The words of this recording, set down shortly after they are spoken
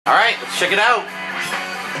Alright, let's check it out.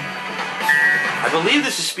 I believe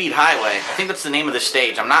this is Speed Highway. I think that's the name of the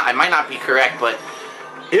stage. I might not be correct, but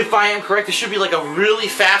if I am correct, this should be like a really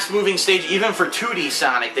fast-moving stage, even for 2D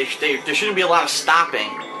Sonic. There shouldn't be a lot of stopping.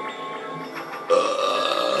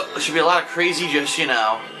 There should be a lot of crazy, just, you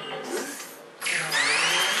know,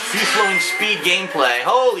 free-flowing speed gameplay.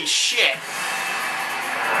 Holy shit!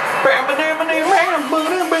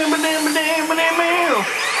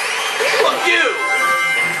 Fuck you!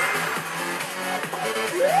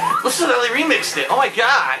 Listen to how they remixed it. Oh my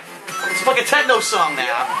god. It's like a techno song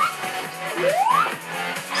now.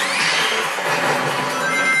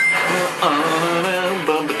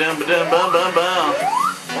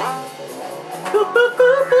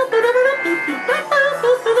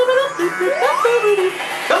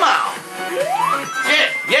 Come on.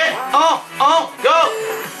 Yeah. Oh, go.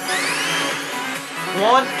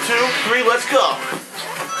 1, 2, 3, let's go.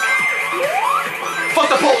 Fuck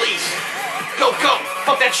the police. Go.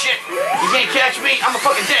 Fuck that shit. You can't catch me. I'm a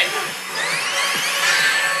fucking dead.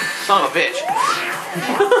 Son of a bitch.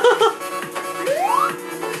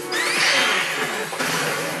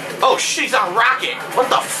 Oh shit, he's on a rocket. What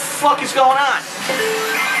the fuck is going on?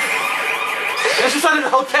 This is under the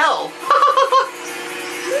hotel.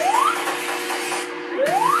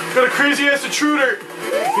 Got a crazy ass intruder.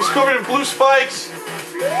 He's covered in blue spikes.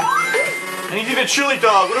 And he's eating a chili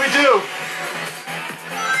dog. What do we do?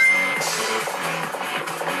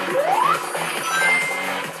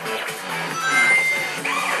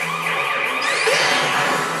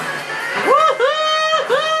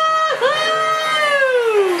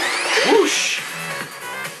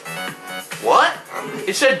 What?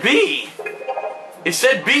 It said B. It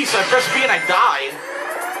said B, so I pressed B and I died.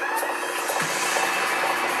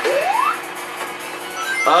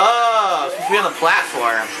 Oh, it's supposed to be on the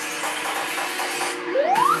platform.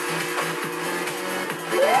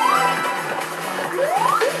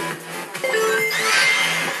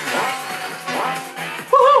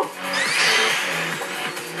 Woohoo!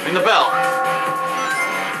 Ring the bell.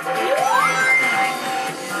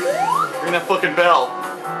 Ring that fucking bell.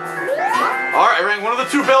 Alright, I rang one of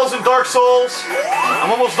the 2 bells in Dark Souls.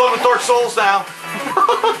 I'm almost done with Dark Souls now.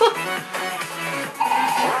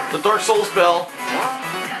 The Dark Souls bell.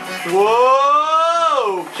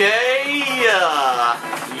 Whoa! Okay.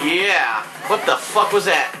 Yeah. What the fuck was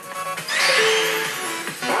that?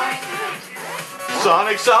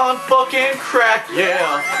 Sonic's on fucking crack,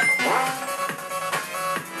 yeah.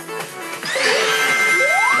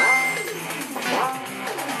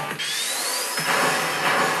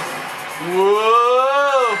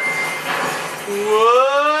 Whoa!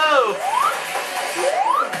 Whoa!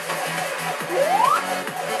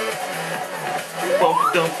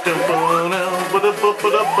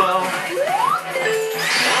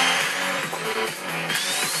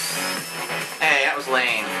 Hey, that was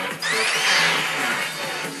lame.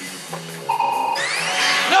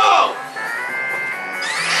 No!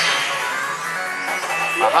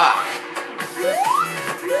 Aha!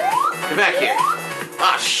 Get back here.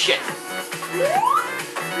 Ah, shit.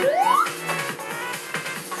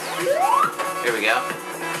 Here we go.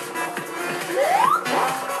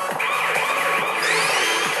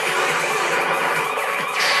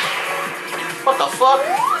 What the fuck?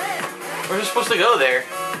 We're just supposed to go there.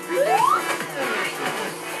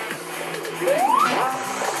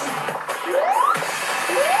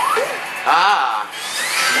 Ah.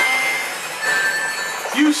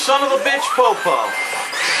 You son of a bitch, Popo.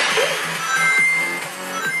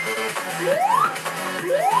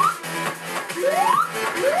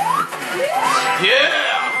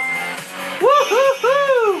 Yeah!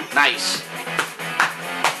 Woo-hoo-hoo! Nice.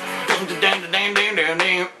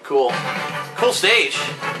 Cool. Cool stage.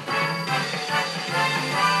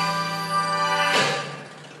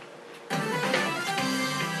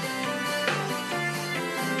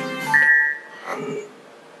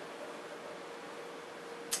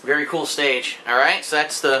 Very cool stage. Alright, so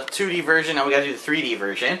that's the 2D version. Now we gotta do the 3D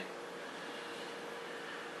version.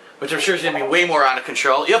 Which I'm sure is going to be way more out of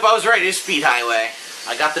control. Yep, I was right. It is Speed Highway.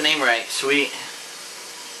 I got the name right. Sweet.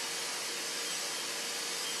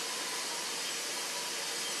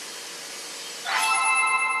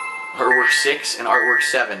 Artwork 6 and Artwork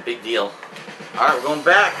 7. Big deal. Alright, we're going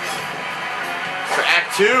back for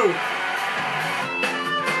Act 2.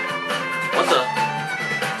 What the?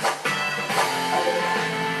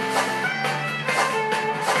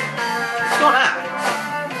 What's going on?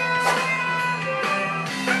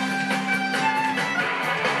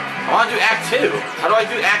 I want to do Act 2. How do I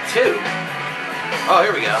do Act 2? Oh,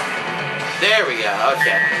 here we go. There we go.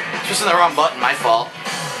 Okay. Just in the wrong button. My fault.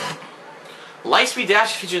 Lightspeed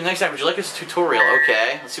dash feature the next app. Would you like this tutorial?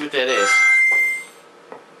 Okay, let's see what that is.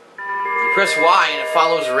 You press Y and it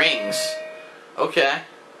follows rings. Okay,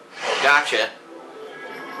 gotcha.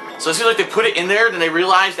 So it seems like they put it in there, then they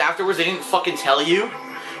realized afterwards they didn't fucking tell you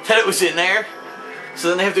that it was in there. So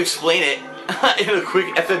then they have to explain it in a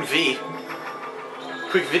quick FMV.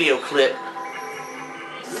 Quick video clip.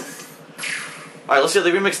 Alright, let's see how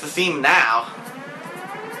they remix the theme now.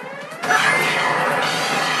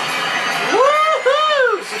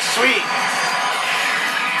 Woohoo! This is sweet.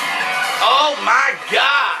 Oh my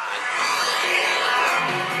god!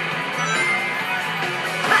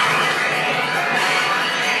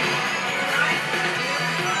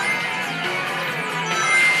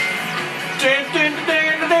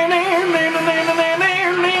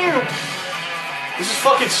 This is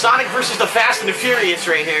fucking Sonic versus the Fast and the Furious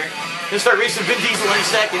right here. Gonna start racing Vin Diesel any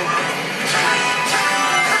second.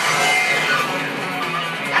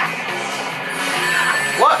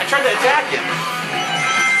 What? I tried to attack him.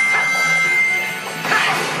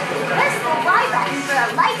 Press the Y button for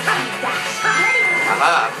a lightspeed dash. Ready to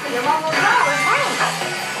so you won't go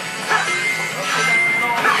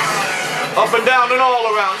Up and down and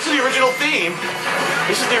all around. This is the original theme.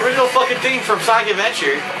 This is the original fucking theme from Sonic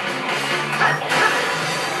Adventure.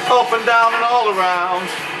 Up and down and all around.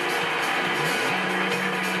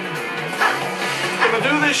 Gonna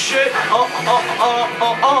do this shit. Oh.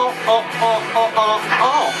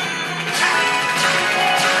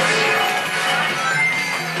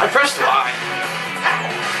 I pressed Y.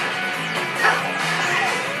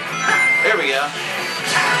 There we go.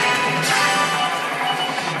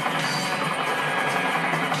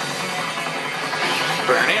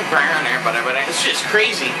 It's just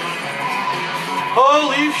crazy.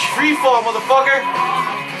 Holy freefall, motherfucker!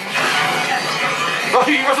 Bro,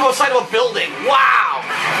 you were on the side of a building. Wow!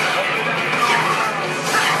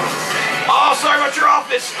 Oh, sorry about your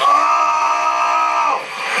office. Oh!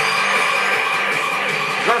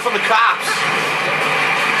 Running from the cops.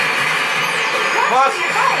 Come on.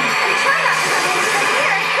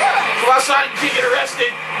 Come outside and you can't get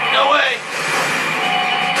arrested. No way.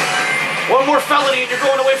 One more felony and you're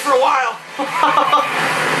going away for a while.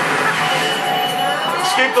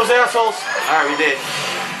 Escape those assholes. Alright, we did.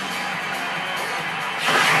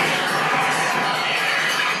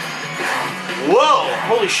 Whoa!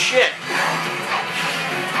 Holy shit.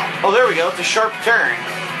 Oh, there we go. It's a sharp turn.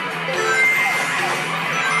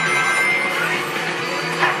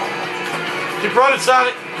 Keep running,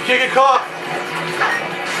 Sonic. You can't get caught.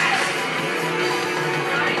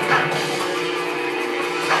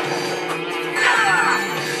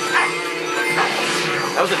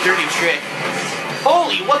 That was a dirty trick.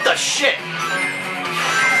 Holy, what the shit?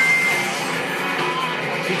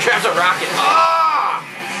 He traps a rocket. Ah!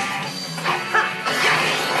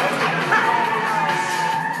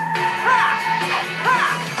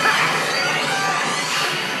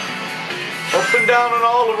 Up and down and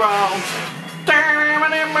all around.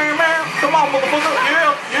 Come on, motherfucker.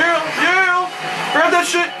 Yeah. Grab that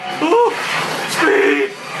shit. Ooh.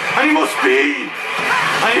 Speed. I need more speed.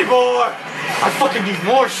 I need more. I fucking need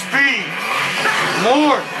more speed.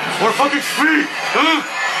 More fucking speed.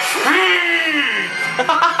 Speed.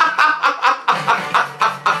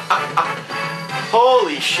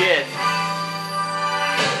 Holy shit.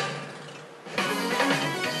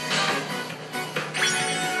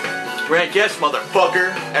 Right, guess,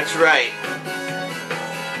 motherfucker. That's right.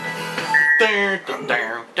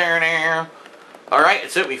 Alright,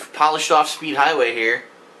 that's it. We've polished off Speed Highway here.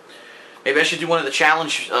 Maybe I should do one of the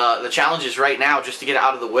challenges right now just to get it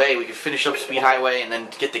out of the way. We can finish up Speed Highway and then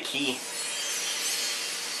get the key.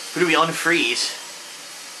 Who do we unfreeze?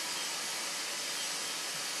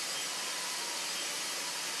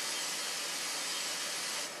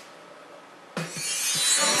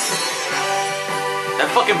 That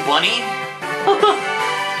fucking bunny?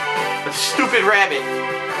 That stupid rabbit.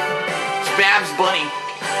 It's Babs Bunny.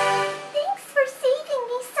 Thanks for saving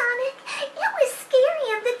me, Sonic. It was scary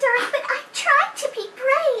in the dark, but I tried to be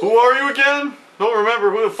brave. Who are you again? Don't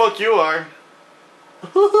remember who the fuck you are.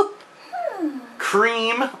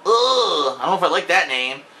 Cream. Ugh. I don't know if I like that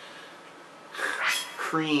name.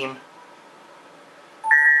 Cream.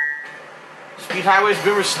 Speed Highway's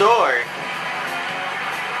been restored.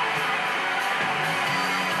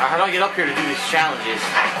 How do I get up here to do these challenges?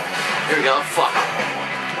 Here we go. Fuck.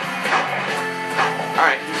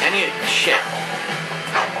 Alright. Any shit.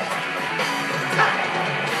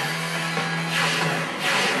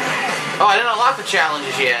 Oh, I didn't unlock the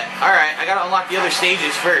challenges yet. Alright, I gotta unlock the other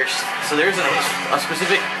stages first. So there's a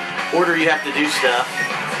specific order you have to do stuff.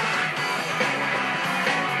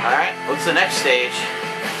 Alright, what's the next stage?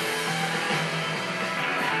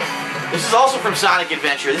 This is also from Sonic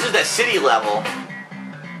Adventure. This is that city level.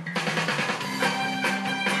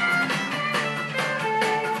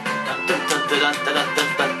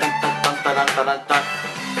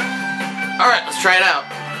 Alright, let's try it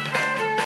out.